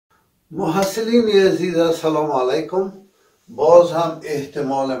محصلین عزیز سلام علیکم. باز هم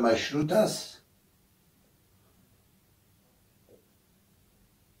احتمال مشروط است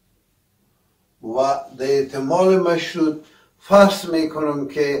و در احتمال مشروط فرض میکنم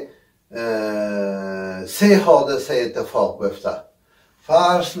که سه حادثه اتفاق بیفته.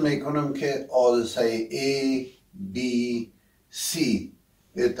 فرض میکنم که حادثه A, B, C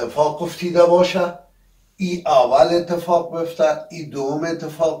اتفاق افتیده باشه. ای اول اتفاق بیفته، ای دوم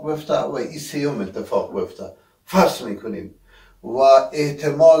اتفاق بیفته و ای سوم اتفاق بیفته. فرض میکنیم و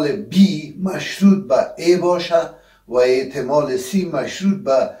احتمال B مشروط به A باشه و احتمال C مشروط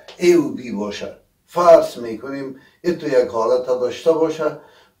به A و B باشه. فرض میکنیم این تو یک حالت داشته باشه.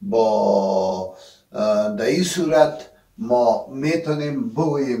 با در این صورت ما میتونیم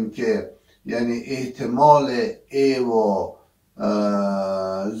بگوییم که یعنی احتمال A و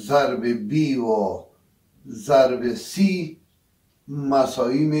ضرب B و ضرب C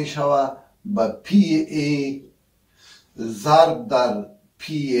مساوی می شود به پی A ضرب در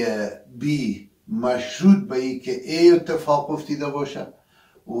پی B مشروط به ای که A اتفاق افتیده باشه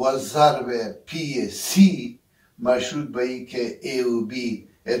و ضرب پی C مشروط به ای که A و B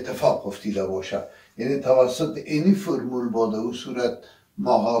اتفاق افتیده باشه. یعنی توسط اینی فرمول با دو صورت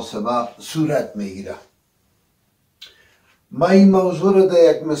محاسبه صورت میگیره. من این موضوع رو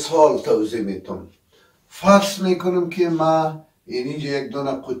در یک مثال توضیح میتونم. فرض میکنم که من اینجا یک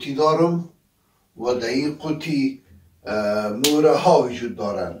دانه قطی دارم و در این قطی موره ها وجود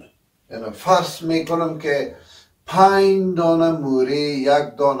دارند. یعنی فرض میکنم که 5 دانه موره، 1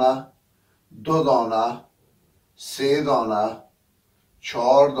 دانه، 2 دانه، 3 دانه،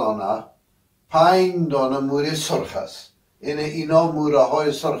 4 دانه، 5 دانه موره سرخ است. یعنی اینا موره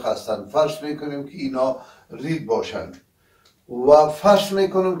های سرخ هستند. فرض میکنیم که اینا رید باشند و فرض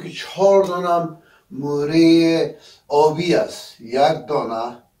میکنم که 4 دانه موره آبی است. 1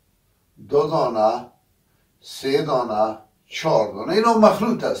 دانه، 2 دانه، 3 دانه، 4 دانه. اینا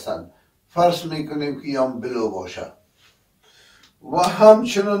مخلوط هستند. فرض میکنیم که اینا بلو باشه و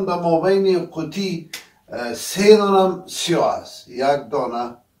همچنان در مابین قطی 3 دانه سیاه است. 1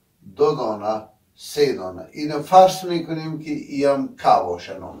 دانه، 2 دانه، 3 دانه. اینو فرض میکنیم که اینا کا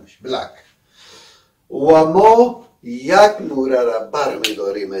باشه، نامش بلک. و ما یک موره را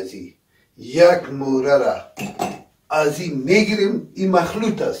برمیداریم از این، یک موره را از این میگیریم. این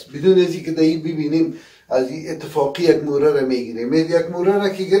مخلوط است بدون از این که در این ببینیم. از این اتفاقی یک موره را میگیریم. یک موره را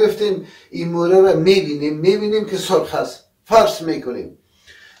که گرفتیم این موره را میبینیم که سرخ است. فرض میکنیم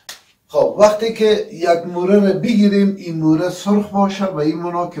خب وقتی که یک موره را بگیریم این موره سرخ باشه و این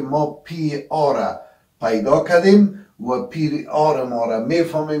منا که ما پی آ را پیدا کردیم و پی آ ما را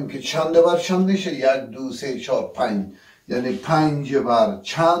میفهمیم که چند بر چند میشه. 1 2 3 4 5 یعنی 5 بر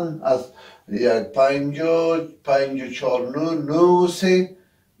چند از 5 5 4 9 3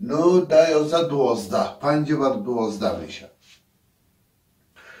 9 10 11 12 5 بر 12 میشه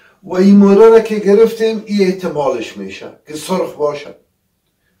و این موره را که گرفتیم این احتمالش میشه که سرخ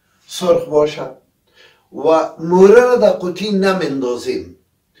باشه و موره را در قطی نمیندازیم.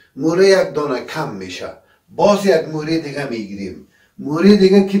 موره 1 دانه کم میشه. باز یک موره دیگه میگیریم. موره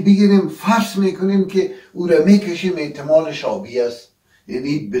دیگه که بگیریم فرض میکنیم که او را میکشیم احتمالش آبی است.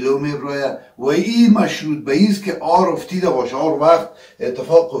 یعنی بلو میبروید و این مشروط به ایست که آر افتیده باشه. آر وقت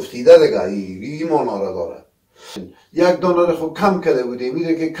اتفاق افتیده دیگه این مانا را داره. 1 دانه را خب کم کرده بودیم.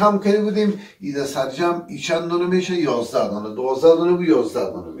 میره که کم کرده بودیم این سرجم ای چند دانه میشه؟ 11 دانه. 12 دانه و 11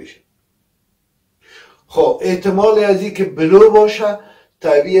 دانه میشه. خب احتمال از این که بلو باشه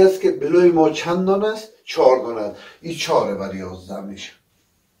طبیعی است که بلوی ما چند دانه است؟ 4 دانه است. این 4 بر 11 میشه.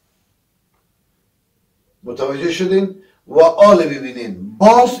 متوجه شدین؟ و آل ببینین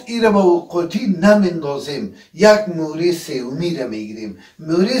باز این را با قطی نمیندازیم. یک موره سومی را میگیریم.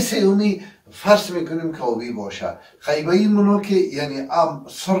 موره سومی فرض میکنیم که آبی باشه. خیبه این منو که یعنی هم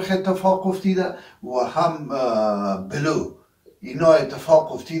سرخ اتفاق افتیده و هم بلو اینا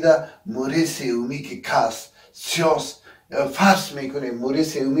اتفاق افتیده. موره سومی که کس سیاست فرض میکنیم موره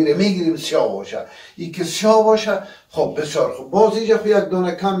سومی رو میگیریم سیاه باشه. این که سیاه باشه خب بسیار خوب. باز اینجا خب 1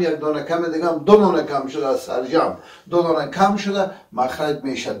 دانه کم 1 دانه کم دیگه هم 2 دانه کم شده از سرجم 2 دانه کم شده مخرج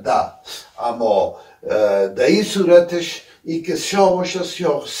میشه 10. اما در این صورتش این که سیاه باشه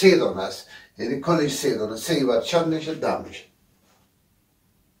سیاه 3 دانه است. یعنی کلش 3 دانه. 3 بر چند میشه؟ 10 میشه.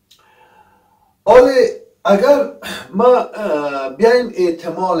 حالا اگر ما بیایم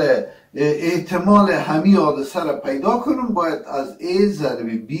احتمال همین حادثه را پیدا کنم باید از A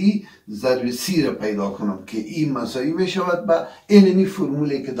ضرب B ضرب C را پیدا کنم که این مساوی می شود به اینمی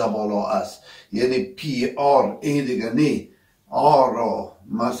فرمولی که در بالا است. یعنی پی آر این دیگه نه آر را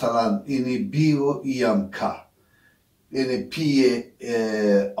مثلا اینی B و ای هم که یعنی پی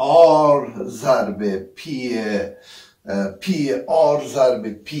آر ضرب پی آر ضرب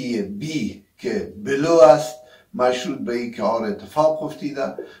پی بی که بلو است مشروط به ای که آر اتفاق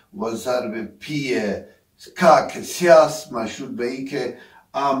افتیده و ضرب پی کا که سی است مشروط به ای که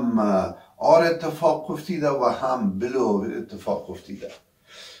هم آر اتفاق افتیده و هم بلو اتفاق افتیده.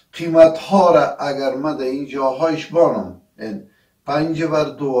 قیمت ها را اگر من در این جاهایش بانم 5 بر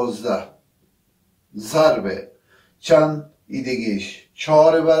 12 ضرب چند ایدگیش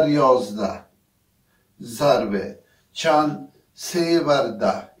 4 بر 11 ضرب چند 3 بر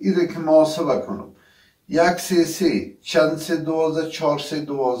 10 ایره که محاسبه کنم 1 3 3 چند 3 12 4 3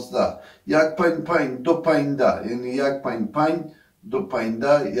 12 1 5 5 2 5 10 یعنی 1 5 5 2 5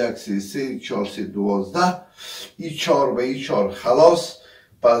 10 1 3 3 4 3 12 این 4 به این 4 خلاص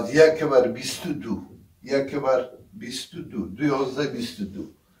پس 1 بر 22 1 بر 22 11 22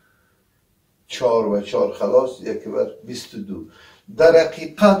 4 و 4 خلاص 1 بر 22. در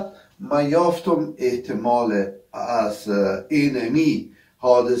حقیقت ما یافتم احتمال از اینمی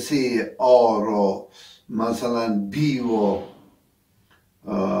حادثه آ رو مثلا بی و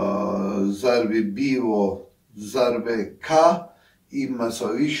ضرب بی و ضرب کا این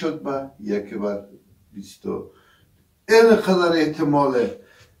مساوی شد به 1 بر 22. اینقدر احتمال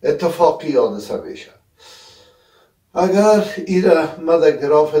اتفاقی حادثه بشه. اگر ایره ما در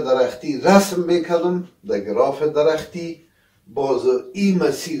گراف درختی رسم بکنم در گراف درختی باز این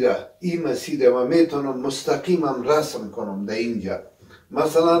مسیر ما میتونم مستقیمم رسم کنم در اینجا.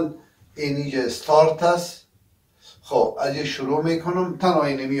 مثلا اینجا استارت است. خب از شروع میکنم تنها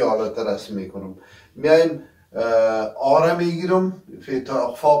اینمی حالت رسم میکنم میایم آره میگیرم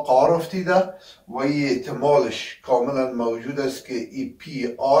اتفاق آر افتیده و این احتمالش کاملا موجود است که این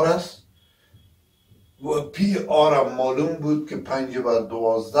پی آر است و پی آر هم معلوم بود که 5 بر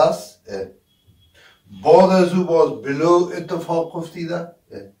 12 است. بعد از او باز بلو اتفاق افتیده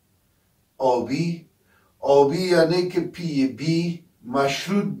آبی یعنی که پی بی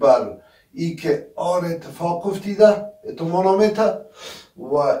مشروط بر ای که آر اتفاق افتیده اتمانامیته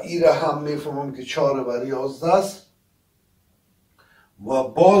و ای را هم میفهمم که 4 بر 11 است و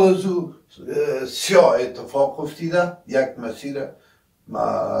بعد از او سیاه اتفاق افتیده یک مسیر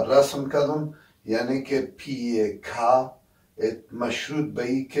ما رسم کردم یعنی که پی کا مشروط به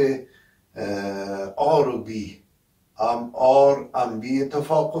ای که آر و بی هم بی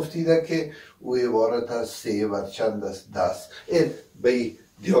اتفاق افتیده که او عبارت از 3 بر چند است دست. این به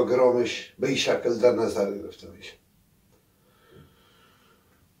دیاگرامش به این شکل در نظر گرفته میشه.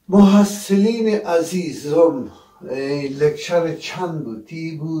 محصلین عزیزم لکچر چند بود؟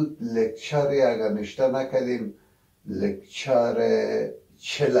 تی بود لکچر اگر نشته نکردیم لکچر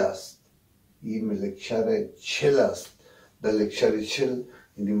 40 است. این لکچر 40 است. در لکچر 40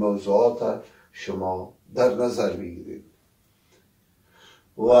 این موضوعات شما در نظر بگیرید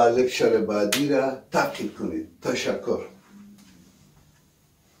و لکچر بعدی را تعقیب کنید. تشکر.